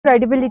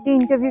Credibility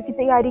interview की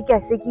तैयारी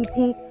कैसे की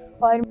थी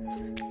और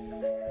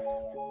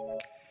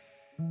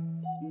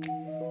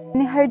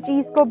मैंने हर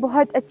चीज़ को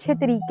बहुत अच्छे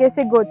तरीके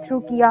से गो थ्रू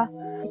किया।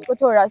 इसको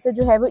थोड़ा सा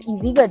जो है वो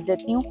इजी कर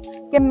देती हूँ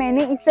कि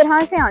मैंने इस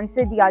तरह से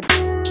आंसर दिया।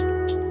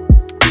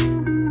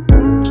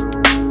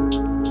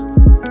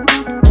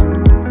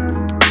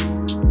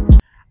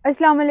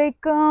 अस्सलाम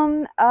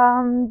वालेकुम,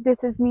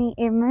 दिस इज़ मी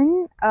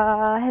एमन।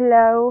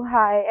 Hello,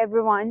 hi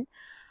everyone.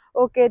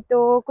 ओके,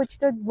 तो कुछ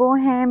तो वो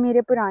हैं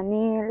मेरे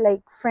पुराने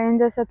लाइक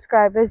फ्रेंड्स और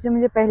सब्सक्राइबर्स जो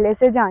मुझे पहले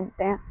से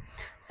जानते हैं।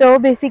 सो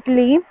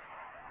बेसिकली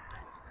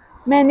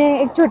मैंने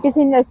एक छोटी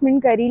सी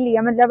इन्वेस्टमेंट कर ही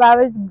लिया। मतलब I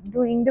was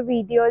doing the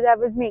videos, I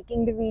was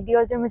making the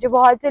videos, और मुझे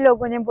बहुत से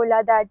लोगों ने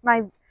बोला that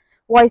my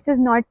voice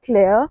is not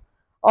clear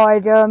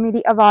और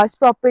मेरी आवाज़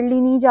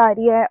प्रॉपरली नहीं जा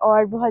रही है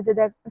और बहुत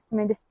ज़्यादा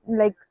उसमें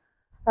लाइक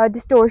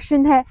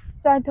distortion है.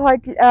 So I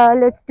thought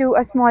let's do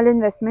a small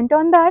investment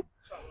on that.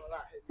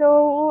 So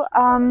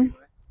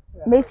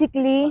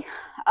basically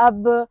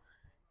अब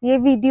ये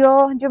वीडियो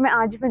जो मैं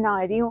आज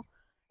बना रही हूँ,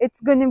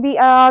 it's gonna be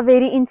a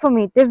very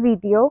informative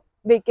video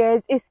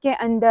because इसके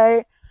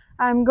अंदर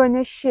I'm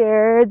gonna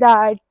share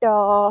that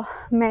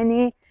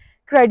मैंने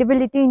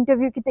credibility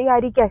interview की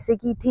तैयारी कैसे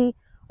की थी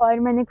और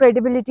मैंने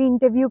credibility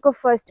interview को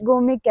फर्स्ट गो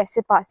में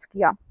कैसे पास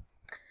किया।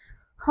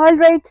 ऑल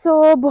राइट,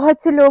 सो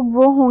बहुत से लोग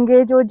वो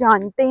होंगे जो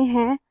जानते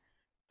हैं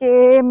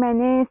कि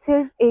मैंने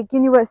सिर्फ एक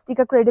यूनिवर्सिटी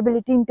का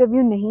क्रेडिबिलिटी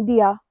इंटरव्यू नहीं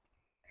दिया,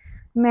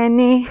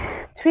 मैंने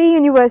 3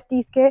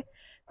 यूनिवर्सिटीज़ के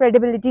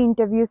क्रेडिबिलिटी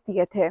इंटरव्यूज़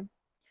दिए थे।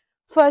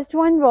 First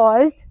one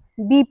was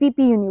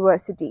BPP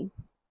university.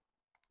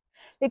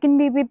 लेकिन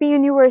बीपीपी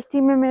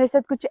यूनिवर्सिटी में मेरे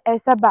साथ कुछ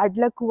ऐसा बैड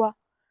लक हुआ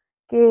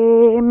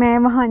कि मैं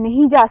वहाँ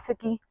नहीं जा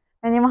सकी।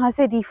 मैंने वहाँ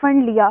से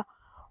रिफ़ंड लिया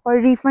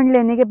और रिफ़ंड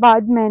लेने के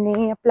बाद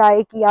मैंने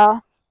अप्लाई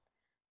किया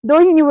 2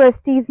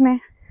 यूनिवर्सिटीज़ में।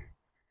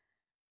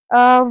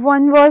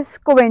 One was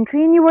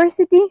Coventry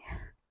University,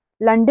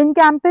 London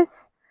campus,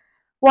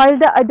 while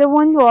the other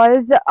one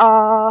was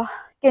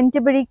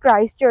Canterbury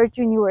Christchurch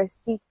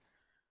University,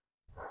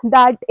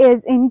 that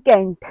is in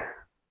Kent.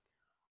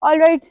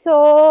 Alright,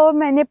 so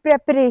मैंने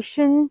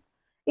प्रेपरेशन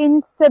इन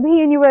सभी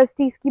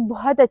यूनिवर्सिटीज़ की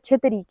बहुत अच्छे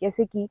तरीके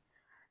से की।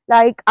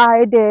 Like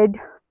I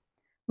did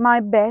my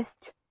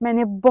best.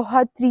 मैंने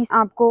बहुत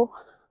आपको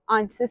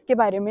आंसर्स के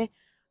बारे में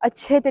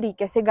अच्छे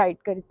तरीके से गाइड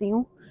करती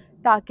हूँ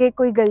ताकि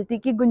कोई गलती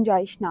की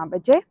गुंजाइश ना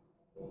बचे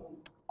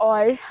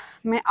और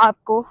मैं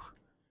आपको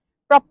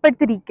प्रॉपर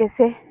तरीके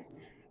से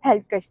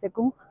हेल्प कर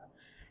सकूं।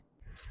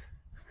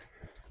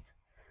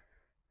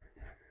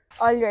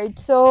 All right,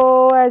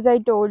 so as I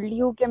told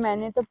you कि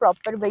मैंने तो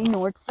प्रॉपर वही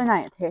नोट्स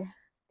बनाए थे,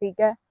 ठीक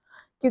है,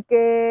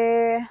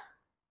 क्योंकि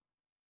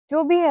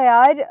जो भी है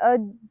यार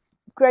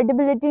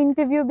क्रेडिबिलिटी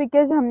इंटरव्यू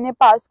बिकॉज हमने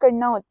पास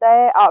करना होता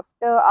है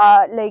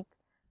after like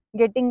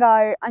getting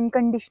our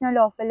unconditional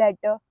offer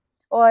letter,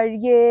 और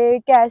ये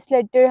कैश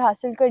लेटर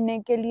हासिल करने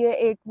के लिए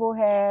एक वो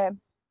है,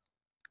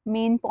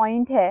 मेन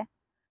पॉइंट है,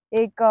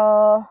 एक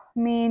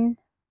मेन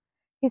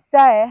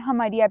हिस्सा है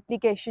हमारी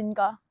एप्लीकेशन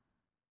का।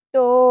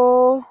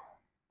 तो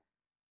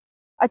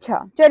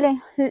अच्छा चलें,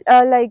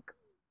 like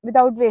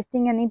without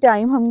wasting any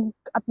time हम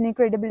अपने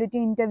क्रेडिबिलिटी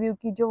इंटरव्यू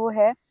की जो वो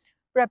है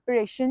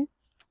प्रेपरेशन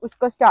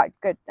उसको स्टार्ट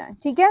करते हैं,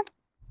 ठीक है।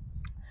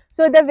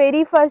 So the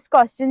very first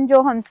question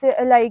जो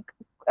हमसे लाइक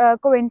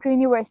कोवेंट्री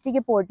यूनिवर्सिटी के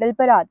पोर्टल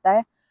पर आता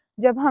है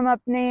जब हम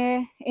अपने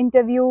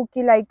इंटरव्यू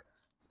की लाइक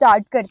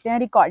स्टार्ट करते हैं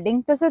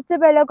रिकॉर्डिंग, तो सबसे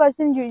पहला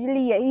क्वेश्चन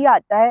यूजुअली यही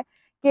आता है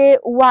कि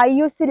व्हाई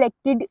यू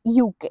सिलेक्टेड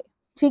यूके,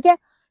 ठीक है।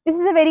 This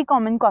is a very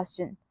common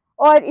question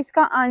और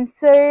इसका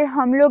आंसर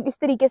हम लोग इस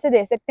तरीके से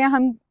दे सकते हैं,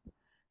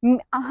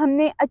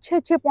 हमने अच्छे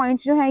अच्छे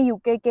पॉइंट्स जो हैं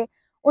यूके के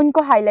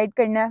उनको हाईलाइट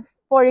करना है।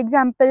 फॉर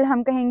एग्जांपल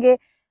हम कहेंगे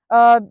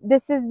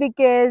this is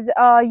because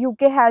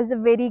UK has a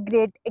very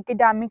great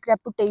academic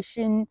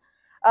reputation.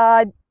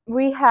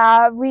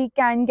 We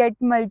can get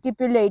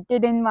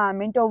multipolated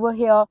environment over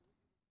here.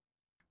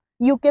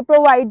 UK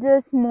provides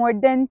us more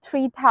than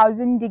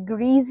 3,000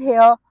 degrees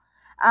here,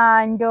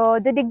 and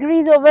the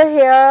degrees over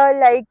here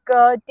like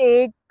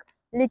take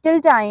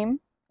little time.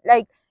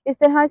 Like इस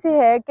तरह से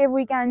है कि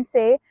we can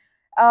say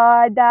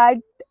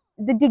that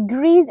the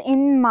degrees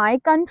in my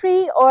country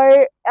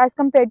or as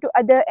compared to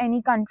other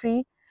any country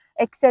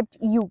except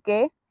UK,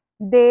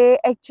 they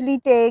actually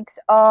takes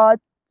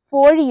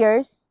 4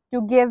 years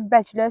to give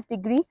bachelor's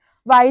degree,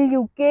 while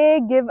UK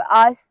give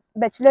us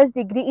bachelor's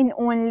degree in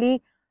only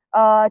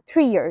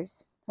 3 years,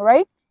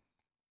 right?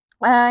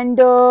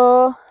 And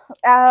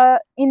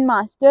in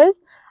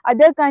masters,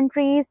 other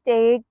countries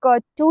take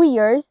 2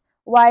 years,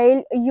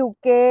 while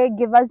UK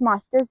give us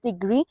master's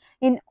degree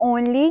in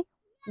only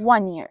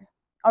 1 year.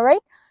 All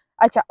right.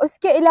 अच्छा,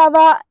 उसके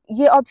अलावा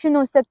ये option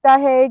हो सकता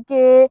है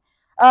कि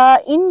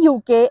in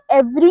UK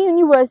every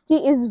university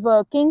is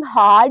working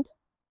hard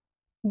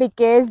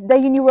because the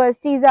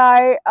universities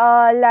are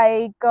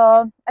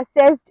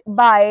assessed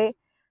by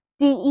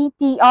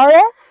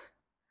TETRF,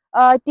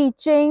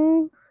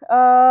 teaching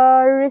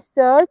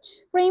research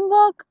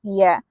framework,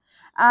 yeah,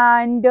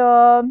 and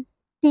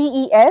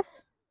TEF,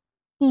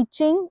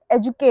 teaching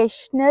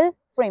educational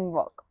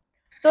framework.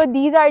 So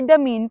these are the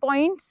main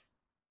points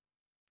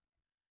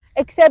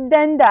except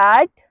then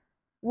that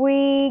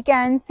we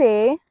can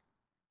say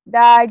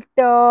that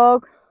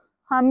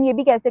हम ये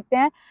भी कह सकते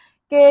हैं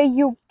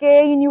कि UK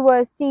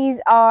universities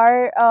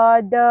are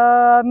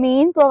the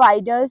main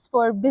providers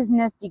for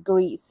business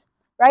degrees,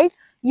 right?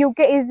 UK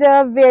is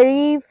a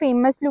very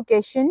famous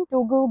location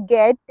to go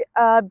get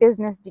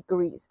business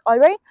degrees. All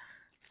right.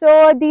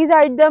 So these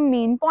are the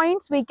main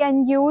points we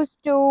can use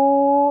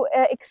to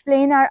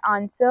explain our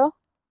answer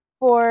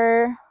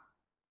for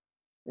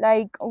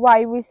like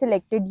why we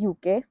selected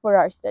UK for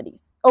our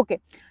studies. Okay,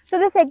 so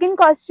the second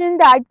question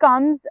that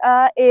comes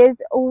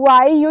is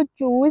why you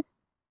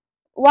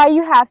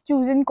have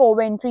chosen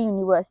Coventry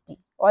University.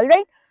 All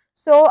right,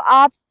 so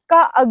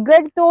आपका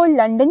अगर तो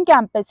London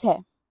campus है,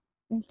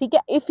 ठीक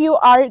है, if you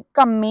are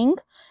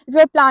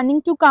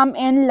planning to come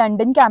in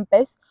London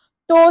campus,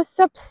 तो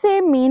सबसे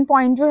main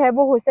point जो है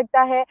वो हो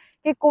सकता है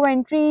कि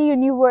Coventry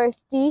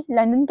university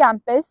London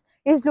campus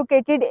is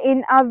located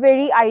in a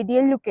very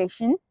ideal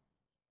location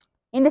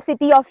in the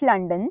city of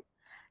London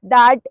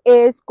that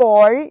is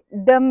called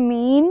the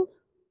main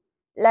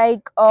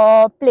like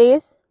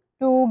place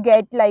to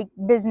get like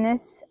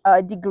business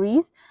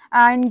degrees,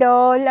 and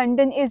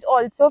London is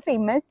also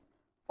famous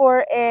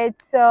for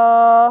its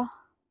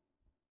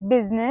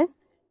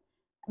business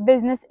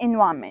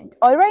environment.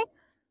 All right,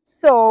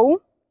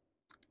 so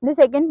the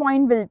second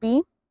point will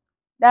be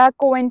the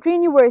Coventry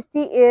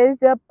University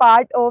is a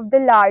part of the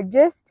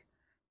largest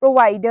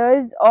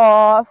providers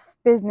of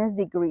business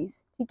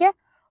degrees. ठीक है,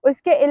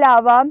 उसके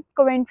अलावा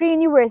Coventry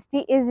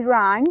University is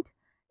ranked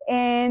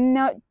in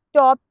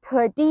top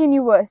 30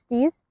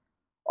 universities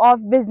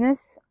of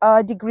business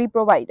degree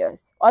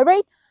providers. All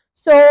right.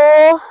 So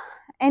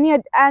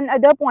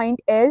another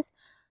point is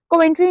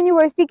Coventry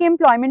University की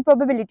employment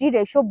probability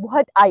ratio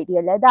बहुत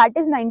ideal है, that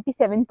is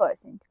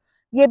 97%.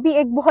 ये भी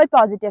एक बहुत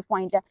positive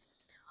point है.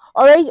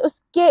 Alright,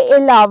 उसके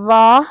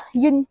अलावा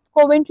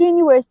Coventry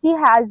University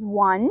has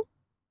won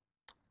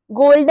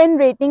Golden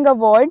Rating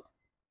Award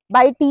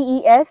by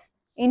TEF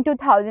in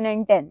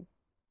 2010.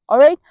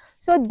 Alright,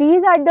 so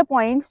these are the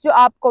points जो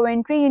आप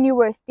Coventry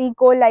University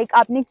को like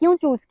आपने क्यों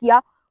choose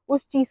किया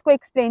उस चीज को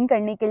explain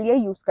करने के लिए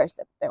use कर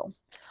सकते हो.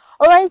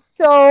 Alright,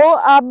 so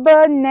अब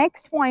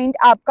next point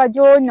आपका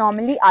जो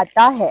normally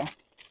आता है,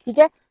 ठीक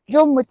है,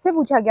 जो मुझसे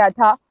पूछा गया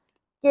था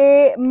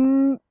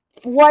कि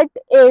what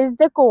is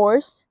the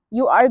course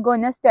you are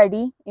gonna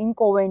study in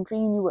Coventry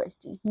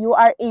University, you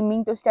are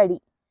aiming to study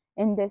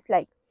in this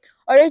like.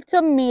 Alright,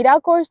 so मेरा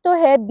course तो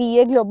है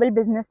BA Global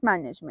Business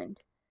Management.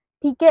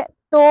 ठीक है,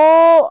 तो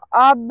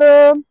अब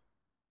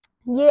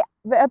ये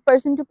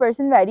पर्सन टू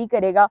पर्सन वेरी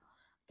करेगा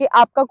कि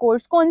आपका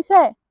कोर्स कौन सा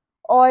है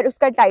और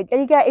उसका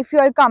टाइटल क्या है. If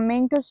you are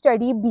coming to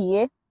study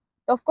BA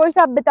तो ऑफ कोर्स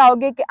आप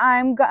बताओगे कि I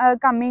am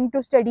coming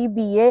to study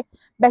BA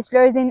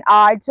bachelors in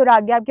arts और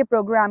आगे आपके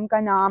प्रोग्राम का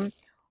नाम,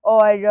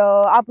 और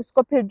आप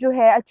उसको फिर जो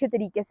है अच्छे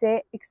तरीके से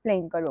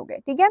एक्सप्लेन करोगे.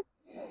 ठीक है,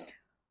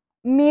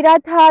 मेरा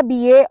था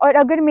BA, और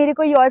अगर मेरे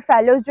कोई और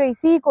फेलोज जो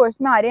इसी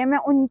कोर्स में आ रहे हैं मैं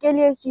उनके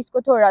लिए इस चीज़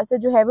को थोड़ा सा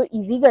जो है वो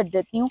ईजी कर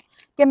देती हूँ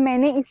कि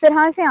मैंने इस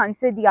तरह से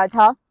आंसर दिया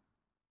था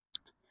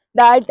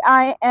that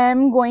I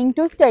am going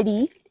to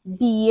study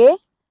BA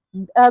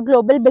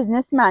Global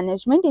Business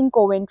Management in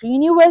Coventry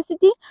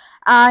University,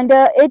 and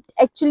it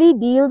actually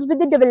deals with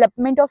the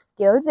development of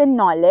skills and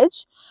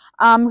knowledge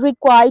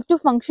required to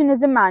function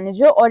as a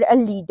manager or a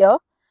leader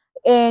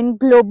in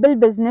global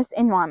business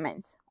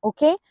environments.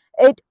 Okay,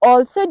 it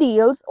also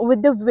deals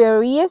with the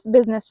various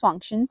business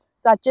functions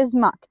such as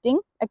marketing,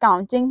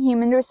 accounting,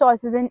 human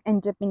resources, and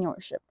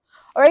entrepreneurship.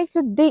 All right,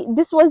 so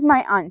this was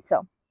my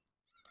answer.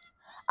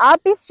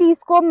 आप इस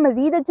चीज़ को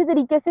मज़ीद अच्छे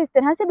तरीके से इस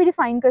तरह से भी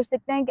डिफाइन कर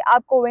सकते हैं कि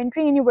आप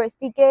कोवेंट्री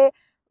यूनिवर्सिटी के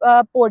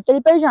पोर्टल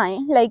पर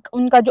जाएं, लाइक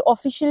उनका जो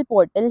ऑफिशियल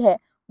पोर्टल है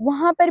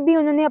वहाँ पर भी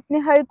उन्होंने अपने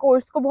हर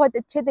कोर्स को बहुत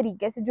अच्छे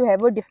तरीके से जो है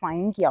वो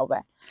डिफाइन किया हुआ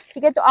है.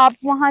 ठीक है, तो आप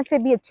वहाँ से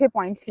भी अच्छे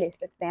पॉइंट्स ले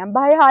सकते हैं.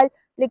 बहरहाल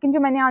लेकिन जो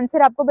मैंने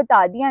आंसर आपको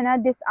बता दिया ना,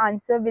 this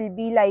answer will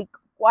be like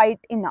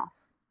quite enough.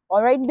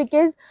 Alright,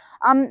 because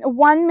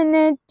 1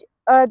 minute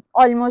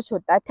almost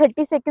होता है,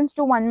 30 सेकेंड्स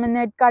टू 1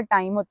 मिनट का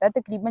टाइम होता है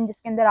तकरीबन,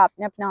 जिसके अंदर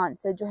आपने अपना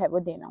आंसर जो है वो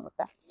देना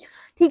होता है.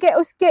 ठीक है,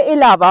 उसके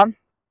अलावा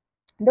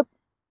the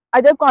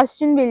other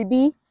question will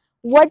be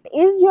what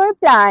is your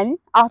plan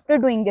after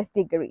doing this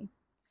degree.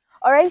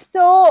 Alright,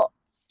 सो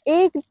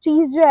एक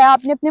चीज जो है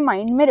आपने अपने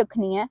माइंड में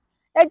रखनी है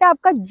दैट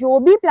आपका जो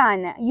भी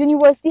प्लान है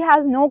university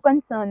has no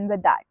concern with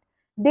that.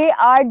 They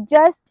are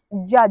just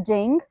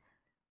judging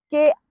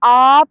कि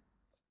आप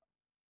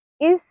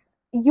इस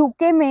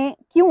यूके में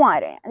क्यों आ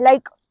रहे हैं.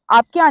 लाइक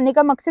आपके आने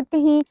का मकसद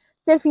कहीं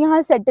सिर्फ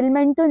यहाँ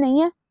सेटलमेंट तो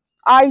नहीं है.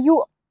 Are you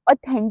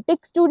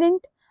authentic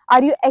student,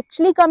 are you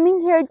actually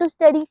coming here to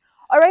study.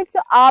 Alright, सो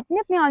आपने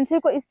अपने आंसर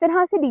को इस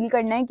तरह से डील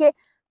करना है कि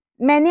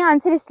मैंने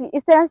आंसर इस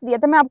तरह से दिया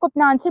था, मैं आपको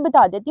अपना आंसर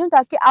बता देती हूँ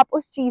ताकि आप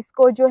उस चीज़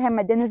को जो है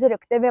मद्देनजर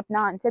रखते हुए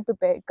अपना आंसर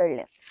प्रिपेयर कर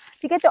लें.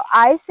 ठीक है, तो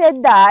I said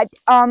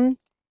that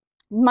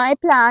my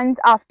plans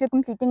after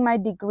completing my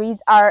degrees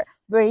are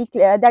very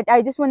clear, that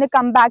I just want to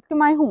come back to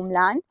my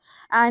homeland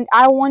and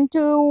I want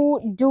to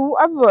do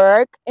a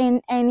work in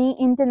any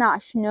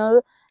international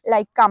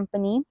like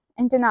company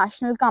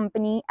international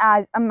company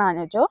as a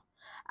manager,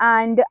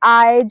 and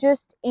I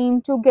just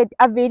aim to get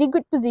a very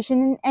good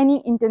position in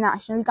any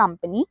international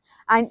company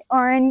and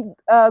earn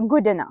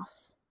good enough.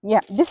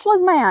 Yeah, this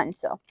was my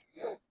answer.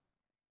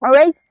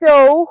 Alright,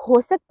 so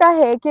हो सकता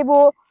है कि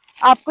वो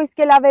आपको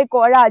इसके अलावा एक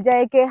और आ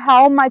जाए कि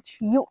how much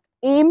you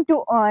aim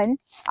to earn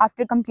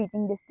after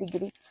completing this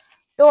degree.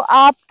 तो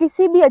आप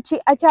किसी भी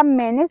अच्छा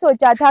मैंने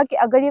सोचा था कि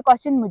अगर ये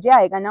क्वेश्चन मुझे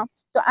आएगा ना,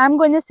 तो I am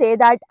going to say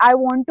that I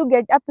want to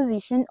get a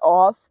position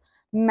of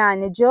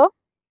manager,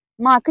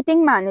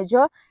 marketing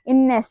manager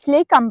in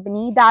Nestle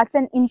company. That's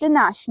an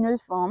international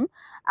firm,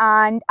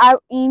 and I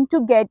aim to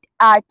get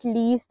at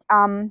least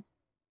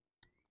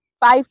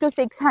 5 to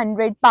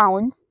 600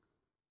 pounds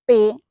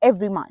pay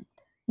every month.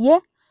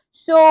 Yeah,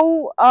 so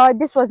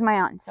this was my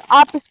answer.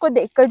 आप इसको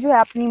देखकर जो है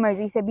अपनी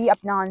मर्जी से भी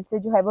अपना आंसर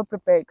जो है वो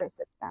प्रिपेयर कर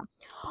सकते हैं.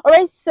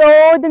 Alright, so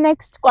the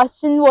next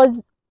question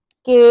was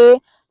के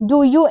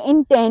do you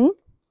intend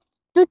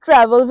to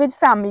travel with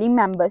family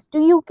members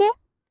to UK,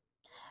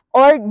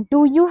 or do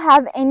you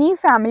have any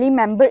family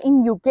member in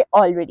UK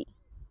already?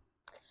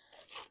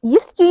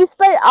 इस चीज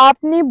पर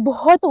आपने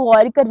बहुत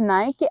गौर करना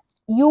है कि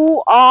you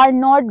are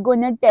not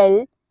gonna tell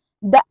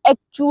the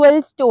actual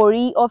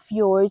story of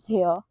yours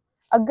here.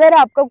 अगर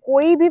आपका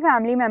कोई भी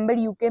फैमिली मेंबर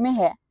यूके में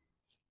है,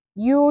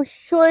 you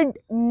should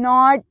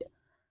not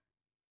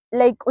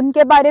like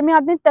उनके बारे में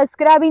आपने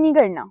तस्करा भी नहीं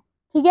करना,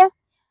 ठीक है.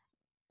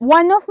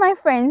 One of my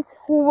friends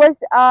who was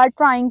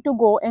trying to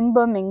go in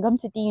Birmingham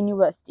City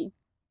University,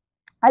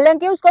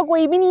 हालांकि उसका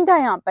कोई भी नहीं था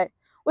यहाँ पर,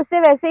 उससे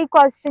वैसे ही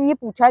क्वेश्चन ये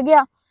पूछा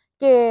गया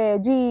कि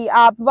जी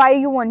आप why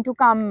you want to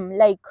come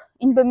like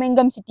in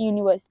Birmingham city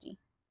university,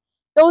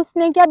 तो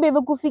उसने क्या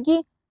बेवकूफ़ी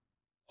की,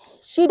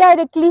 she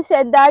directly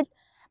said that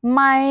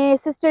my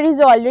sister is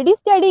already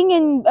studying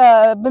in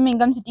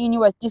Birmingham City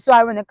University, so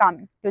I want to come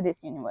to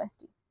this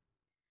university.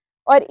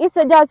 और इस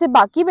वजह से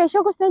बाकी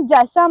बेशक उसने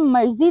जैसा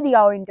मर्जी दिया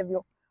हो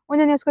इंटरव्यू,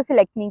 उन्होंने उसको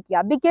सिलेक्ट नहीं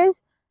किया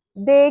because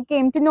they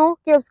came to know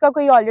कि उसका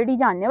कोई ऑलरेडी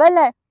जानने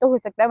वाला है, तो हो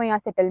सकता है वो यहाँ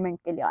सेटलमेंट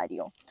के लिए आ रही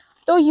हो.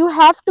 तो you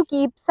have to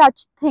keep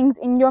such things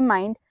in your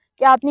mind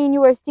कि आपने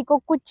यूनिवर्सिटी को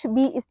कुछ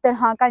भी इस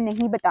तरह का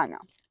नहीं बताना.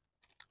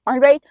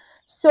 Alright,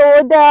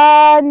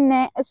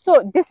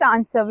 so this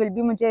answer will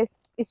be, मुझे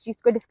इस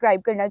चीज़ को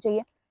डिस्क्राइब करना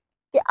चाहिए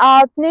कि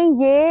आपने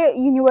ये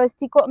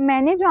यूनिवर्सिटी को,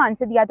 मैंने जो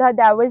आंसर दिया था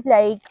that was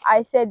like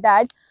I said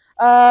that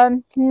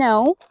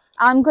no,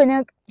 I'm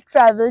gonna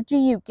travel to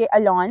UK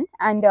alone,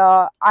 and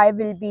I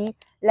will be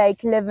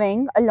like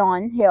living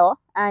alone here,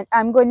 and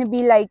I'm going to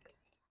be like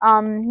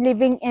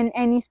living in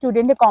any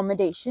student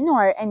accommodation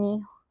or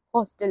any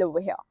hostel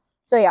over here.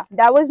 So yeah,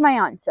 that was my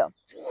answer.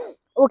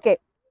 Okay,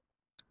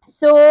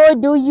 so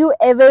do you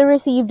ever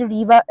received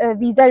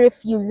visa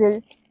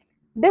refusal?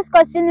 This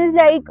question is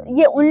like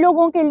ये उन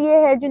लोगों के लिए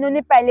है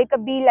जिन्होंने पहले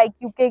कभी like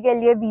UK के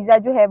लिए वीज़ा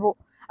जो है वो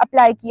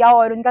अप्लाई किया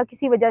और उनका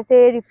किसी वजह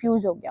से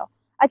रिफ्यूज़ हो गया.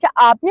 अच्छा,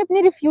 आपने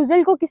अपने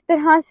रिफ्यूज़ल को किस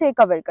तरह से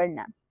कवर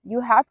करना है? You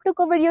have to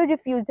cover your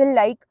refusal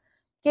like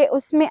कि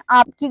उसमें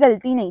आपकी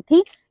गलती नहीं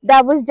थी,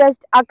 that was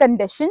just a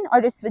condition,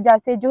 और इस वजह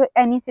से जो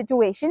एनी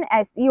सिचुएशन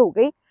ऐसी हो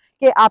गई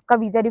कि आपका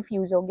वीज़ा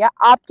रिफ्यूज़ हो गया,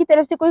 आपकी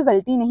तरफ से कोई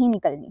गलती नहीं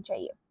निकलनी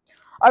चाहिए.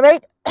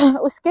 ऑलराइट,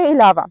 उसके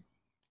अलावा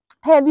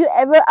have you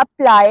ever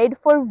applied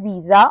for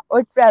visa or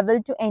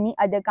traveled to any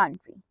other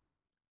country?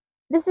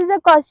 This is a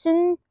question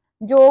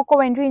जो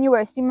Coventry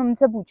University में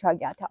हमसे पूछा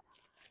गया था.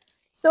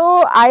 So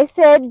I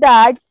said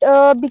that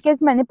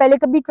because मैंने पहले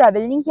कभी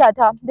travel नहीं किया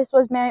था, this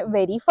was my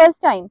very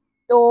first time.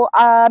 तो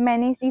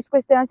मैंने इस चीज़ को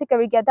इस तरह से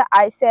कवर किया था.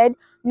 I said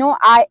no,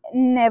 I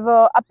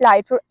never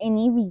applied for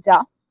any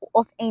visa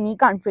of any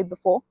country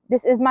before.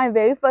 This is my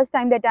very first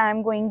time that I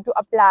am going to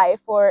apply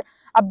for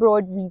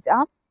abroad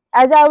visa.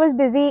 As I was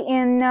busy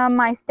in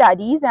my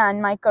studies and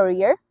my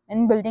career,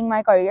 in building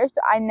my career,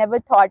 so I never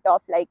thought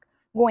of like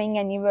going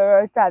anywhere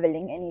or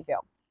traveling anywhere.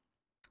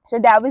 So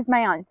that was my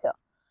answer.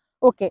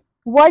 Okay,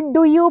 what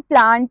do you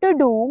plan to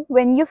do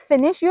when you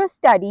finish your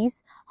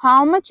studies?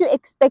 How much you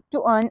expect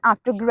to earn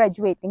after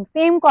graduating?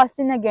 Same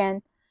question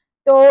again.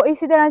 तो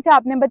इसी तरह से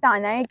आपने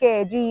बताना है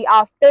कि जी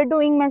after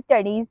doing my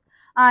studies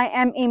I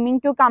am aiming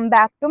to come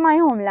back to my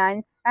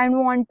homeland and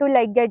want to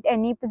like get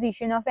any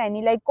position of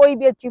any, like कोई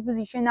भी अच्छी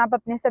पोजीशन आप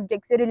अपने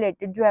सब्जेक्ट से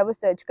रिलेटेड जो है वो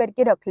सर्च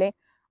करके रख लें,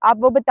 आप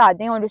वो बता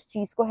दें और उस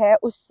चीज़ को है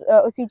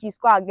उसी चीज़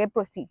को आगे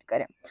प्रोसीड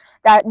करें.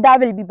 That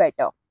will be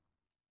better.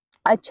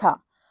 अच्छा,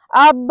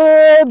 अब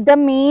द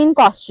मेन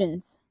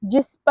क्वेश्चंस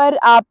जिस पर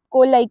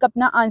आपको लाइक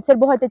अपना आंसर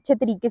बहुत अच्छे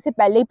तरीके से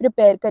पहले ही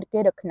प्रिपेयर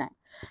करके रखना है,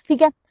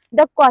 ठीक है.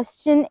 The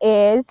question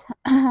is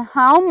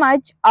how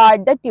much are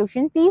the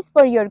tuition fees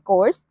for your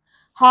course?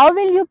 How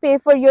will you pay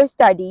for your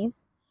studies?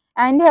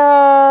 And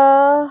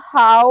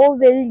how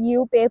will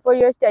you pay for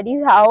your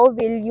studies? How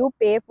will you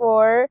pay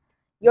for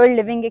your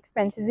living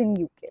expenses in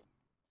UK?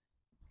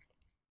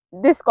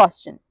 This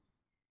question.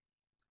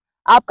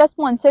 आपका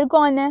sponsor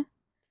कौन है?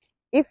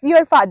 If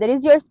your father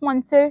is your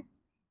sponsor,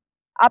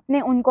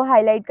 आपने उनको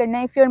highlight करना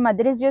है। If your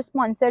mother is your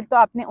sponsor तो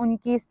आपने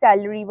उनकी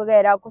सैलरी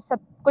वगैरह को सब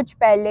कुछ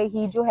पहले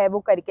ही जो है वो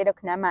करके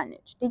रखना है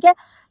मैनेज, ठीक है।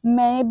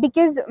 मैं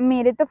बिकॉज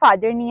मेरे तो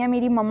फादर नहीं है,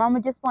 मेरी मम्मा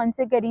मुझे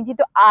स्पॉन्सर करी थी,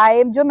 तो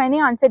जो मैंने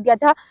आंसर दिया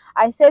था,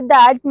 I said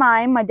that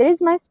my mother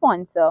is my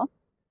sponsor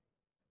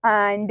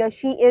and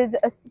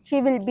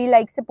she will be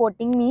like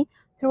supporting me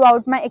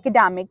throughout my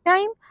academic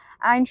time,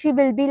 and she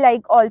will be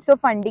like also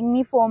funding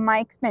me for my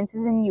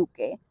expenses in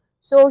UK.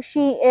 So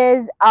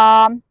she's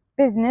a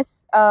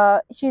business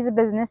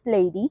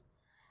lady,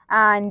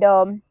 and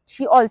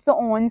she also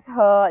owns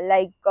her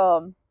like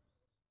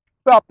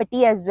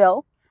property as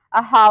well,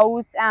 a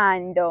house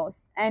and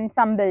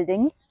some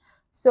buildings.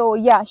 So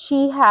yeah,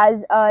 she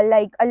has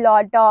like a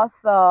lot of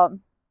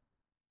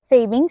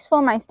savings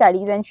for my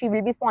studies and she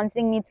will be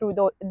sponsoring me through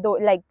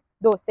like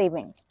those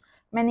savings.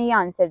 मैंने ये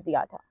answer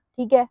दिया था,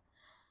 ठीक है।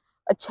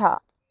 अच्छा,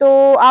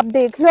 तो आप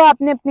देख लो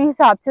आपने अपने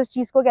हिसाब से उस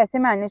चीज को कैसे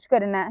मैनेज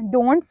करना है।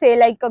 डोंट से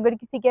लाइक अगर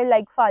किसी के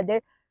like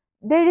father,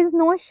 there is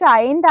no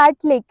shine that,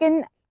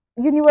 लेकिन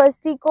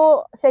यूनिवर्सिटी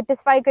को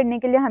सेटिस्फाई करने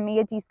के लिए हमें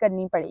ये चीज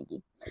करनी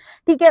पड़ेगी,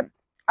 ठीक है।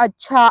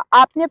 अच्छा,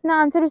 आपने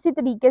अपना आंसर उसी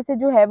तरीके से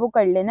जो है वो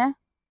कर लेना है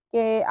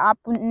कि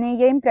आपने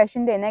ये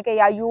इंप्रेशन देना है कि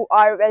या you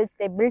are well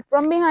stable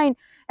from behind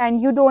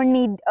and you don't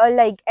need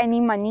like any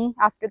money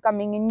after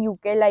coming in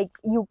UK, like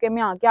UK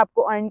में आके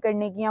आपको अर्न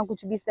करने की या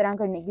कुछ भी इस तरह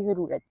करने की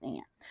जरूरत नहीं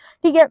है,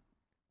 ठीक है।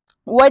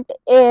 What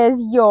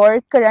is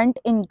your current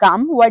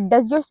income? What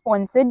does your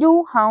sponsor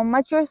do? How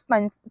much your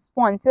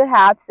sponsor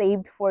have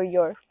saved for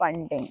your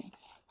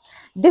fundings?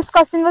 This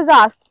question was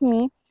asked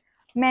me.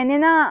 मैंने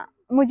ना,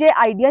 मुझे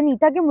आइडिया नहीं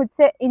था कि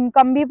मुझसे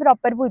इनकम भी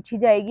प्रॉपर पूछी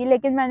जाएगी,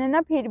 लेकिन मैंने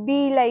ना फिर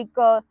भी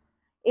लाइक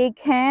एक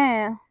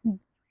हैं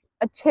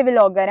अच्छे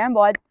व्लॉगर हैं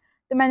बहुत,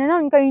 तो मैंने ना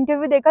उनका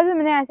इंटरव्यू देखा, तो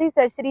मैंने ऐसे ही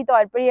सरसरी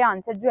तौर पर ये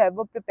आंसर जो है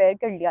वो प्रिपेयर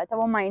कर लिया था,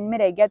 वो माइंड में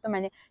रह गया तो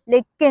मैंने।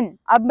 लेकिन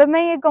अब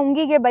मैं ये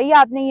कहूँगी कि भाई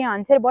आपने ये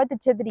आंसर बहुत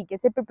अच्छे तरीके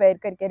से प्रिपेयर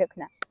करके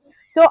रखना है।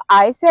 सो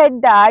I said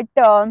that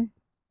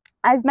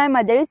as my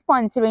mother is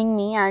sponsoring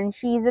me and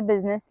she is a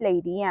business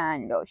lady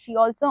and she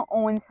also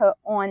owns her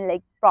own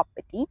like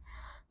property,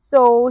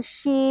 so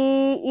she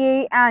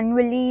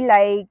annually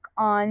like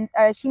earns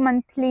she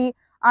monthly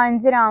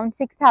earns around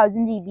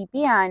 6,000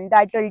 GBP, and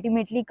that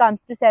ultimately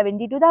comes to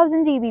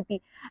 72,000 GBP,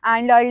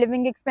 and our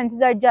living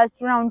expenses are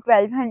just around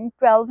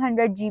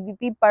 1200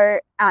 GBP per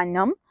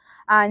annum,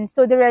 and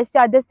so the rest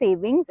are the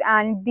savings,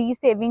 and these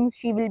savings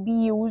she will be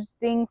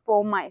using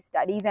for my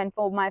studies and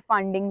for my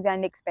fundings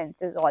and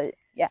expenses all,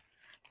 yeah.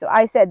 So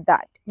I said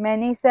that,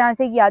 मैंने इस तरह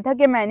से किया था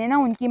कि मैंने ना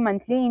उनकी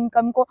मंथली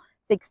इनकम को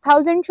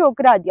 6,000 शो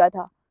करा दिया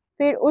था,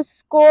 फिर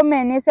उसको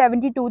मैंने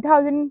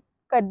 72,000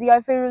 कर दिया,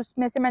 फिर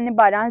उसमें से मैंने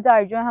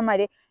 12,000 जो है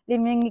हमारे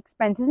लिविंग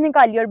एक्सपेंसेस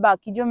निकाली, और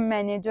बाकी जो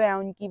मैंने जो है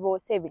उनकी वो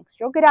सेविंग्स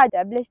शो करा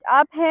दिया।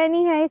 आप है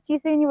नहीं है इस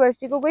चीज़ से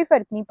यूनिवर्सिटी को कोई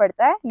फ़र्क नहीं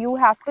पड़ता है, you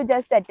have to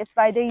just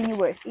satisfy the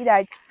university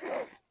that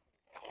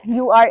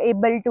you are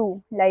able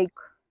to like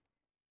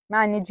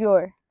manage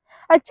your.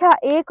 अच्छा,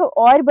 एक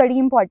और बड़ी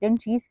इंपॉर्टेंट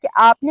चीज़ कि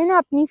आपने ना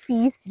अपनी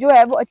फ़ीस जो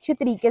है वो अच्छे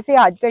तरीके से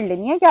याद कर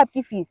लेनी है कि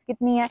आपकी फ़ीस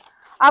कितनी है,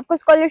 आपको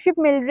स्कॉलरशिप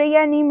मिल रही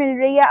है नहीं मिल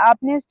रही है,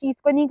 आपने उस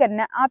चीज़ को नहीं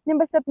करना है, आपने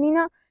बस अपनी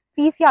ना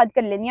फ़ीस याद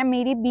कर लेनी है।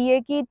 मेरी बीए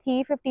की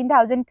थी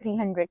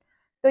 15,300,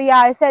 तो या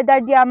आई सेड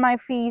दैट या my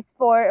fees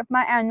for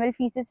my annual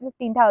fees is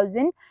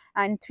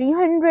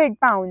 15,300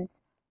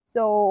 pounds.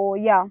 सो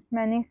या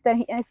मैंने इस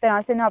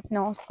तरह से ना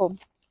अपना उसको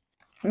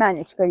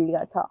मैनेज कर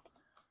लिया था।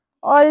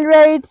 All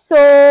right, so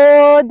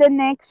the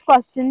next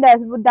question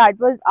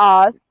that was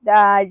asked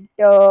that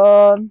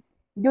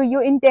do you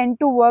intend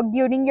to work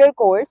during your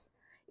course?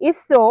 If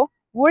so,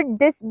 would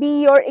this be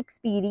your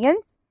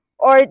experience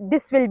or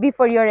this will be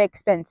for your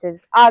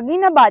expenses? आगे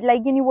ना बात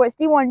like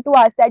university want to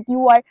ask that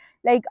you are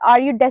like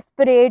are you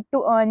desperate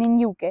to earn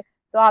in UK?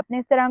 So आपने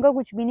इस तरह का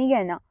कुछ भी नहीं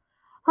कहना।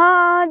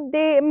 हाँ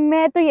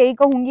मैं तो यही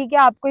कहूँगी कि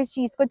आपको इस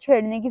चीज़ को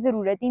छेड़ने की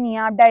ज़रूरत ही नहीं है,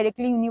 आप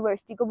डायरेक्टली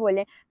यूनिवर्सिटी को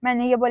बोलें।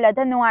 मैंने ये बोला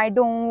था no I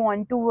don't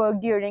want to work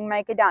during my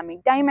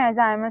academic time as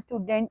I am a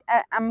student, I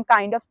am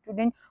kind of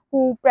student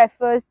who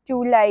prefers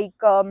to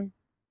like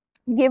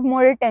give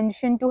more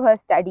attention to her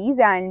studies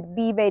and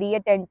be very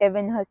attentive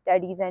in her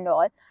studies and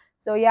all.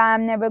 So yeah,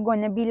 I'm never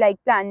going to be like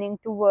planning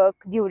to work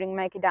during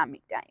my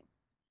academic time.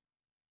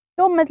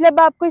 तो मतलब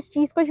आपको इस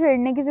चीज़ को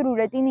छेड़ने की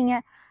ज़रूरत ही नहीं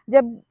है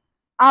जब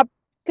आप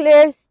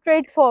क्लियर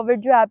स्ट्रेट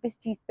फॉरवर्ड जो आप इस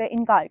चीज़ पे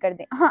इनकार कर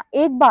दें। हाँ,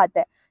 एक बात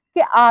है कि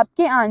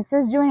आपके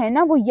आंसर्स जो है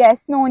ना वो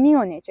येस नो नहीं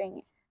होने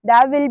चाहिए,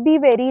 that will be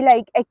very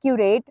like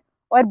accurate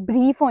और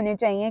ब्रीफ होने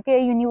चाहिए कि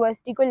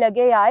यूनिवर्सिटी को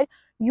लगे यार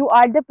you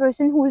are the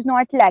person who is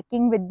not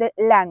lacking with the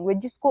language,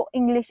 जिसको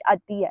इंग्लिश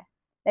आती है।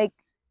 लाइक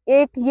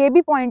एक ये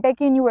भी पॉइंट है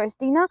कि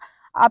यूनिवर्सिटी ना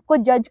आपको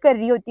जज कर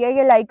रही होती है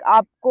कि लाइक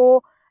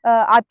आपको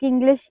आपकी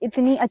इंग्लिश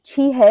इतनी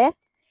अच्छी है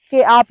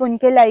कि आप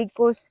उनके लाइक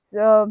उस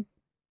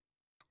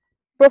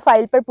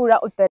प्रोफाइल पर पूरा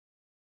उतर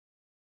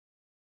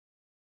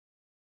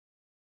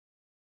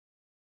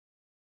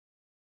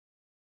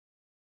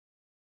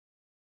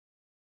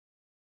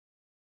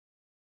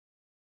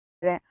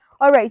रहे हैं।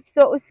 ऑलराइट,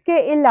 सो उसके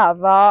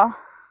अलावा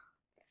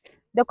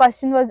the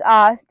question was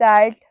asked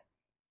that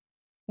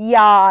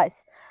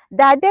yes,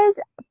 that is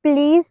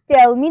please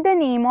tell me the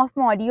name of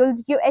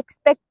modules you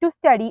expect to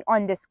study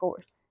on this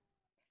course.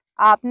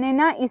 आपने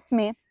ना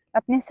इसमें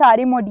अपने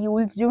सारे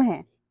मॉड्यूल्स जो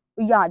हैं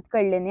वो याद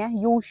कर लेने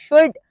हैं। You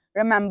should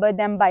remember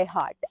them by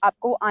heart,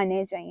 आपको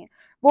आने चाहिए।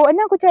 वो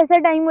ना कुछ ऐसा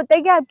टाइम होता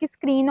है कि आपकी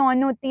स्क्रीन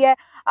ऑन होती है,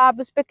 आप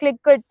उस पर क्लिक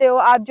करते हो,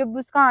 आप जब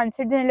उसका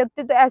आंसर देने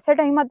लगते हो तो ऐसा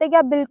टाइम आता है कि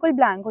आप बिल्कुल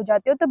ब्लैंक हो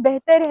जाते हो। तो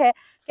बेहतर है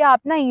कि आप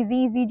ना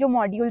इजी इजी जो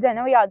मॉड्यूल्स है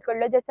ना वो याद कर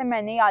लो। जैसे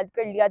मैंने याद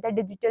कर लिया था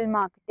digital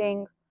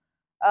marketing,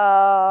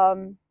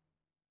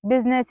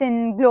 business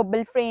in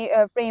global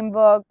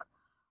framework,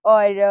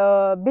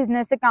 और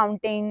बिजनेस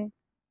अकाउंटिंग,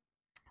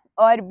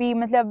 और भी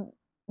मतलब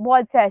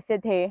बहुत से ऐसे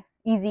थे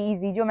इजी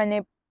इजी जो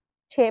मैंने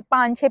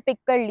 5-6 पिक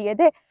कर लिए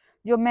थे,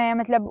 जो मैं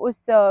मतलब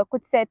उस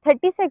कुछ से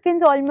 30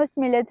 सेकेंड्स ऑलमोस्ट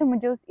मिले थे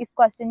मुझे इस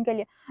क्वेश्चन के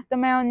लिए, तो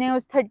मैं उन्हें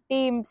उस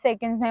 30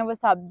 सेकेंड्स में वो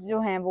सब जो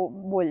हैं वो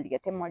बोल दिए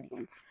थे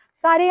मॉड्यूल्स।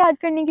 सारे याद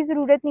करने की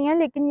ज़रूरत नहीं है,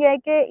 लेकिन यह है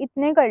कि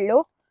इतने कर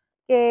लो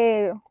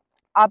कि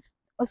आप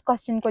उस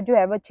क्वेश्चन को जो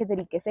है वो अच्छे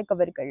तरीके से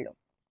कवर कर लो।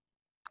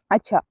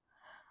 अच्छा,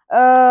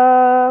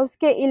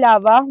 उसके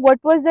अलावा what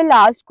was the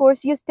last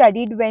course you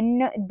studied,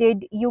 when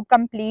did you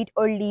complete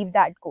और लीव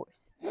दैट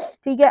कोर्स।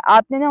 ठीक है,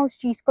 आपने ना उस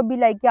चीज़ को भी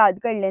लाइक याद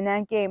कर लेना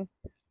है कि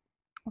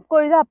ऑफ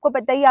कोर्स आपको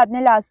पता ही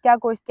आपने लास्ट क्या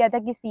कोर्स किया था,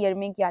 किस ईयर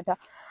में किया था।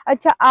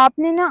 अच्छा,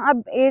 आपने ना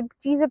अब एक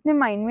चीज़ अपने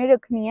माइंड में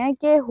रखनी है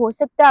कि हो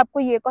सकता है आपको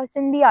ये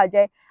क्वेश्चन भी आ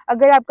जाए।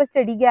 अगर आपका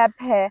स्टडी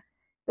गैप है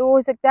तो हो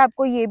सकता है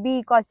आपको ये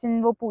भी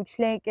क्वेश्चन वो पूछ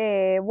लें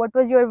कि what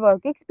was your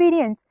work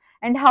experience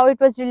and how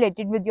it was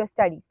related with your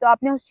studies. तो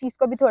आपने उस चीज़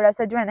को भी थोड़ा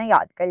सा जो है ना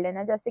याद कर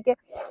लेना। जैसे कि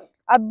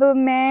अब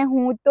मैं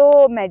हूँ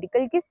तो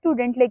मेडिकल की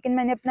स्टूडेंट, लेकिन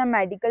मैंने अपना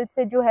मेडिकल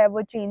से जो है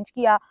वो चेंज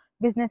किया,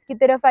 बिजनेस की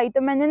तरफ आई,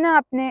 तो मैंने ना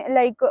अपने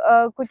लाइक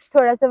कुछ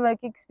थोड़ा सा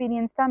वर्क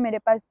एक्सपीरियंस था मेरे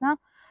पास ना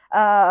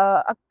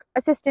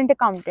असिस्टेंट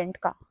अकाउंटेंट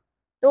का।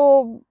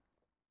 तो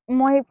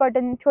मोहिब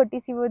कॉटन छोटी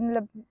सी वो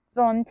मतलब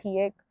फर्म थी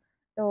एक,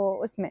 तो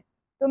उसमें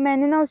तो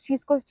मैंने ना उस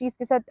चीज़ को उस चीज़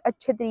के साथ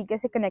अच्छे तरीके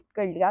से कनेक्ट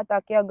कर लिया,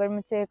 ताकि अगर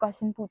मुझसे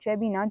क्वेश्चन पूछे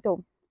भी ना तो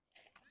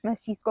मैं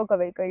उस चीज़ को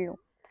कवर कर लूँ।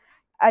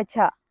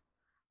 अच्छा,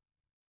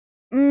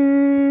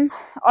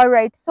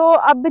 ऑलराइट, सो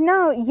अब ना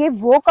ये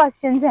वो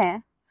क्वेश्चंस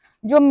हैं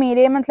जो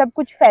मेरे मतलब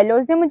कुछ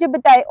फेलोज ने मुझे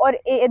बताए, और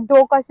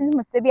 2 क्वेश्चंस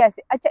मुझसे भी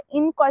ऐसे। अच्छा,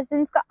 इन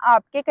क्वेश्चंस का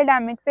आपके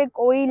एकेडमिक से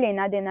कोई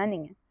लेना देना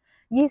नहीं है,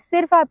 ये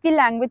सिर्फ आपकी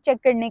लैंग्वेज चेक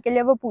करने के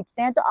लिए वो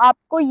पूछते हैं। तो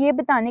आपको ये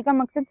बताने का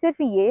मकसद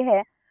सिर्फ ये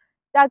है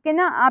ताकि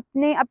ना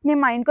आपने अपने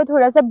माइंड को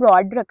थोड़ा सा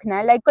ब्रॉड रखना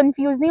है, लाइक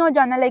कंफ्यूज नहीं हो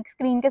जाना, लाइक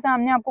स्क्रीन के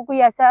सामने आपको कोई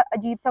ऐसा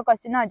अजीब सा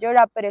क्वेश्चन आ जाए और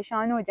आप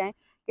परेशान हो जाएं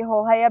कि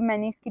हो हाय अब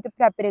मैंने इसकी तो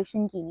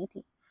प्रेपरेशन की नहीं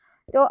थी।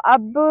 तो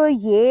अब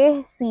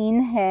ये सीन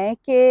है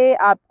कि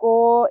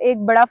आपको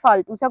एक बड़ा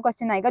फालतू सा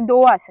क्वेश्चन आएगा,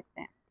 2 आ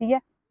सकते हैं, ठीक है,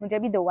 मुझे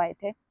भी 2 आए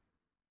थे।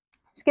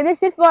 उसके अंदर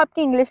सिर्फ वो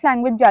आपकी इंग्लिश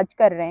लैंग्वेज जज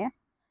कर रहे हैं,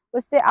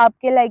 उससे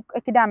आपके लाइक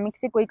एकेडमिक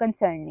से कोई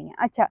कंसर्न नहीं है।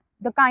 अच्छा,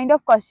 the kind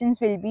of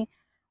questions will be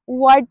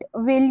what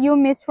will you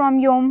miss from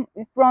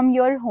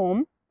your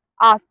home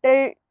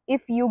after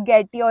if you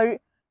get your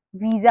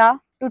visa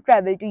to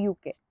travel to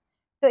UK.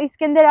 तो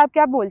इसके अंदर आप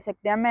क्या बोल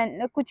सकते हैं,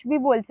 मैं कुछ भी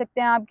बोल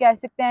सकते हैं। आप कह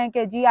सकते हैं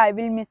कि जी I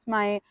will miss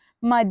my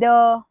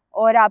mother,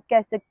 और आप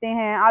कह सकते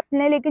हैं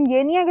आपने, लेकिन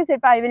ये नहीं है कि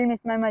सिर्फ I will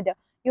miss my mother,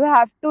 you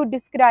have to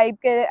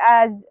describe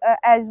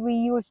as we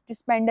used to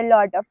spend a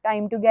lot of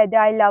time together,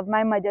 I love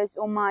my mother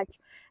so much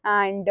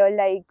and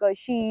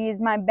she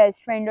is my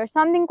best friend or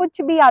something,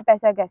 कुछ भी आप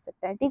ऐसा कह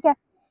सकते हैं, ठीक है।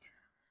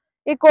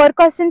 एक और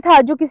क्वेश्चन था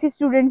जो किसी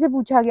स्टूडेंट से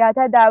पूछा गया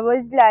था, that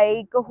was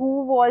like who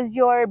was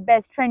your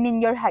best friend in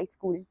your high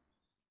school।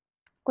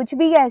 कुछ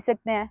भी कह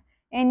सकते हैं,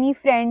 एनी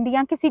फ्रेंड,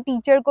 या किसी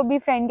टीचर को भी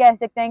फ्रेंड कह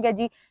सकते हैं कि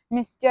जी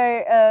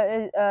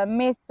मिस्टर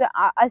मिस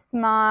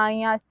अस्मा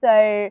या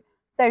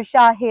सर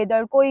शाहिद,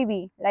 और कोई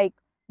भी लाइक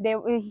दे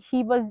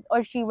ही वाज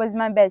और she was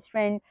my best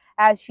friend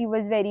as she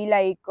was very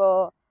like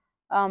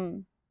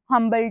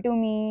humble to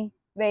me,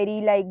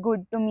 very like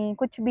good to me,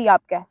 कुछ भी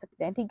आप कह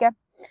सकते हैं, ठीक है।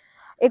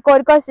 एक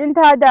और क्वेश्चन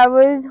था, that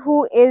was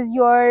who is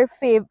your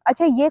few.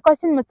 अच्छा, ये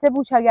क्वेश्चन मुझसे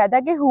पूछा गया था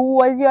कि who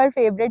was your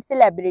favourite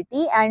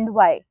celebrity and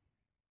why.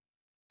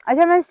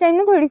 अच्छा, मैं उस टाइम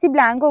ना थोड़ी सी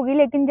ब्लैंक हो गई,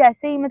 लेकिन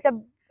जैसे ही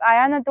मतलब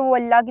आया ना तो वो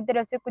अल्लाह की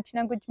तरफ से कुछ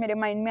ना कुछ मेरे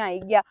माइंड में आ ही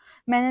गया।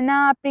 मैंने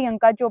ना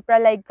Priyanka Chopra,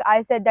 like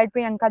I said that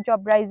Priyanka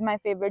Chopra is my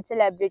favourite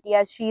celebrity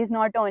as she is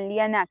not only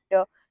an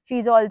actor, she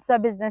is also a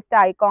business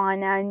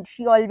icon and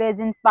she always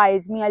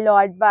inspires me a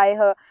lot by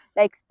her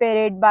like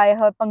spirit, by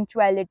her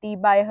punctuality,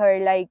 by her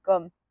like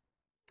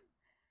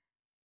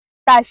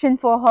passion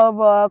for her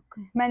work.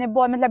 मैंने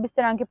बहुत मतलब इस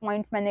तरह के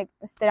points मैंने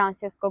इस तरह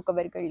से उसको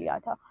कवर कर लिया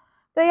था।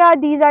 तो यार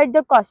दीज आर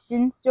द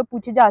क्वेश्चंस जो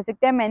पूछे जा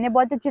सकते हैं, मैंने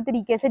बहुत अच्छे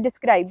तरीके से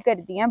डिस्क्राइब कर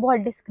दिए हैं, बहुत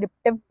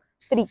डिस्क्रिप्टिव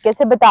तरीके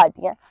से बता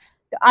दिया।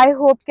 तो आई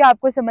होप कि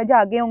आपको समझ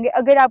आ गए होंगे।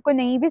 अगर आपको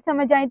नहीं भी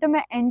समझ आए तो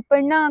मैं एंड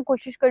पर ना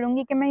कोशिश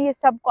करूंगी कि मैं ये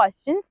सब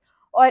क्वेश्चंस,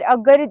 और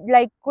अगर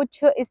लाइक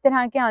कुछ इस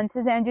तरह के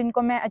आंसर्स हैं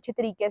जिनको मैं अच्छे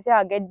तरीके से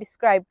आगे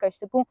डिस्क्राइब कर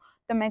सकूं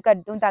तो मैं कर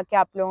दूं, ताकि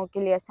आप लोगों के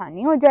लिए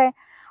आसानी हो जाए।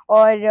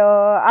 और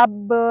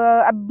अब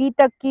अभी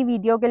तक की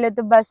वीडियो के लिए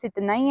तो बस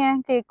इतना ही है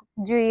कि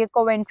जो ये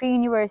कोवेंट्री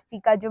यूनिवर्सिटी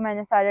का जो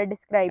मैंने सारा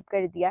डिस्क्राइब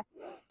कर दिया,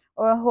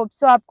 और होप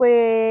सो आपको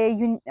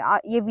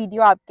ये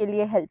वीडियो आपके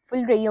लिए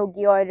हेल्पफुल रही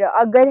होगी, और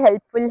अगर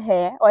हेल्पफुल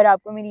है और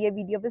आपको मेरी ये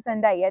वीडियो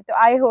पसंद आई है तो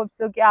आई होप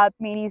सो कि आप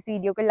मेरी इस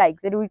वीडियो को लाइक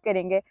ज़रूर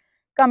करेंगे।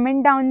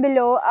 Comment down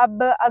below.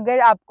 अब अगर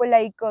आपको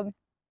लाइक,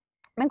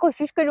 मैं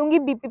कोशिश करूँगी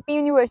बीपीपी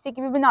यूनिवर्सिटी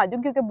की भी बना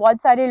दूँ, क्योंकि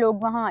बहुत सारे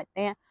लोग वहाँ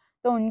आते हैं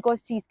तो उनको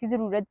उस चीज़ की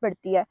ज़रूरत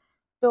पड़ती है।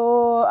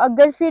 तो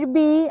अगर फिर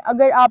भी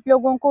अगर आप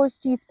लोगों को उस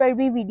चीज़ पर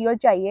भी वीडियो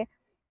चाहिए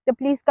तो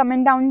please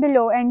comment down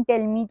below and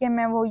tell me कि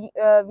मैं वो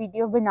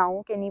वीडियो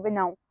बनाऊँ कि नहीं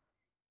बनाऊँ,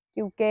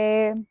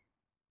 क्योंकि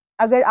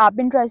अगर आप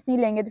इंटरेस्ट नहीं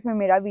लेंगे तो फिर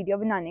मेरा वीडियो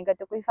बनाने का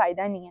तो कोई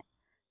फ़ायदा नहीं है।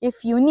 If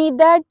you need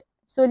that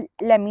so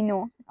let me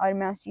know, और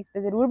मैं उस चीज़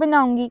पे ज़रूर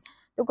बनाऊँगी।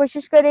 तो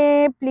कोशिश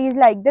करें, please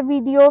like the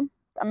video,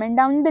 comment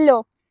down below,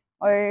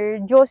 और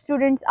जो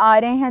स्टूडेंट्स आ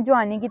रहे हैं, जो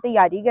आने की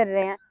तैयारी कर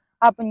रहे हैं,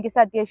 आप उनके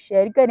साथ ये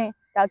शेयर करें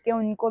ताकि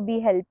उनको भी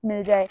हेल्प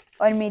मिल जाए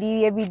और मेरी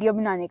ये वीडियो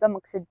बनाने का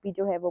मकसद भी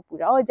जो है वो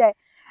पूरा हो जाए।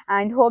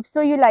 And hope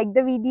so you like the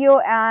video,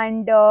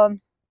 and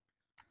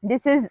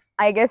this is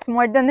I guess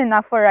more than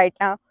enough for right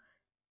now.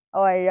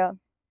 और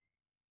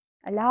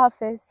अल्लाह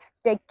हाफिज़,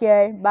 टेक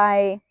केयर,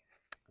 बाय,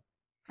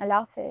 अल्लाह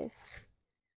हाफिज़।